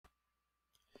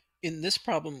In this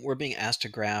problem, we're being asked to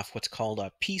graph what's called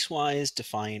a piecewise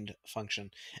defined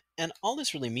function. And all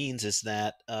this really means is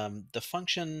that the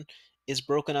function is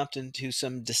broken up into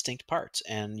some distinct parts,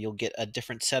 and you'll get a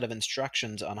different set of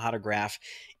instructions on how to graph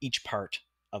each part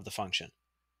of the function.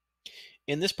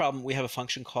 In this problem, we have a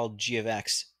function called g of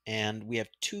x, and we have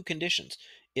two conditions.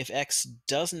 If x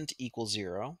doesn't equal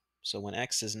 0, so when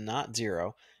x is not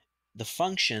 0, the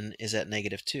function is at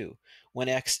 -2. When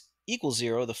x equals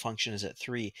 0, the function is at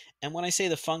 3. And when I say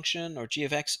the function, or g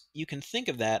of x, you can think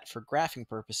of that for graphing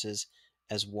purposes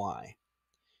as y.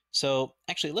 So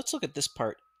actually, let's look at this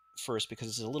part first because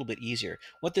it's a little bit easier.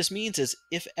 What this means is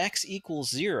if x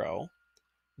equals 0,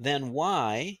 then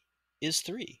y is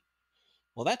 3.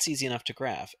 Well, that's easy enough to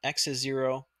graph. X is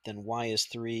 0, then y is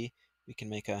 3. We can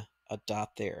make a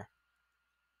dot there.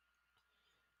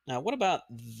 Now, what about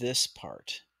this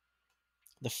part?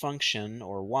 The function,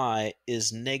 or y,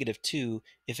 is -2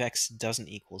 if x doesn't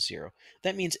equal 0.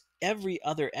 That means every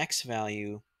other x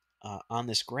value on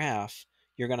this graph,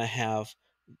 you're going to have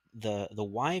the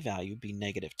y value be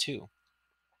 -2.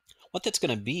 What that's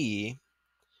going to be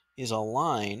is a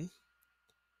line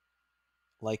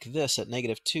like this at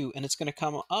 -2, and it's going to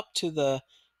come up to the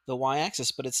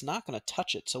y-axis, but it's not going to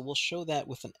touch it. So we'll show that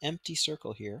with an empty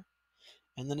circle here.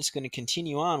 And then it's going to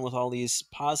continue on with all these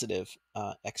positive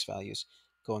x values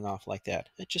going off like that.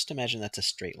 Just imagine that's a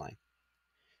straight line.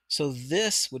 So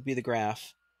this would be the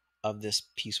graph of this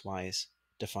piecewise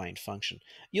defined function.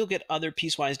 You'll get other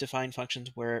piecewise defined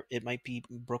functions where it might be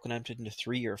broken up into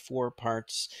 3 or 4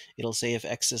 parts. It'll say if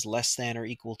x is less than or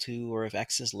equal to, or if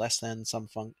x is less than some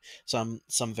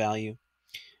value.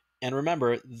 And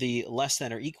remember, the less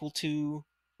than or equal to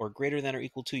or greater than or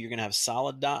equal to, you're going to have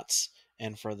solid dots.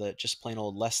 And for the just plain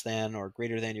old less than or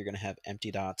greater than, you're going to have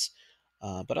empty dots.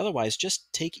 But otherwise,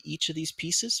 just take each of these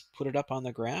pieces, put it up on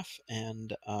the graph,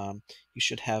 and you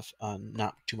should have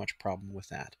not too much problem with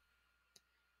that.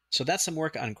 So that's some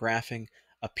work on graphing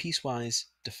a piecewise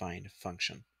defined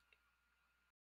function.